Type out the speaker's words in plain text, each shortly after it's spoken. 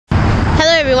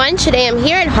everyone, today I'm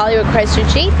here at Hollywood Chrysler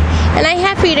Jeep, and I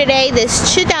have for you today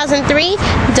this 2003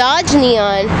 Dodge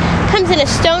Neon. Comes in a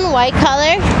stone white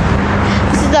color.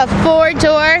 This is a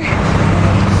 4-door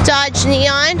Dodge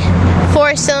Neon,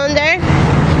 4-cylinder.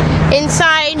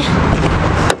 Inside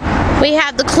we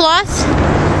have the cloth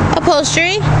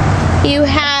upholstery. You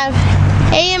have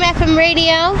AM/FM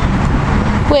radio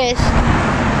with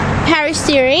power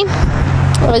steering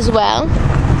as well.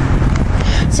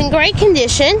 It's in great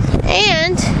condition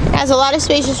and has a lot of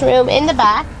spacious room in the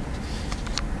back.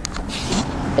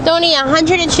 With only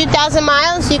 102,000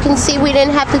 miles, you can see we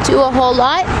didn't have to do a whole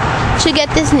lot to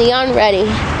get this Neon ready.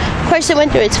 Of course, it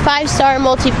went through its 5-star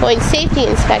multi-point safety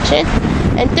inspection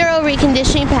and thorough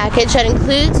reconditioning package that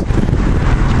includes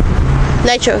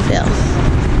nitro fill.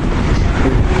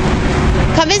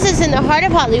 Come visit us in the heart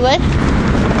of Hollywood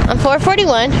on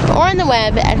 441 or on the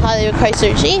web at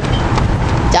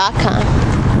HollywoodChryslerJeep.com.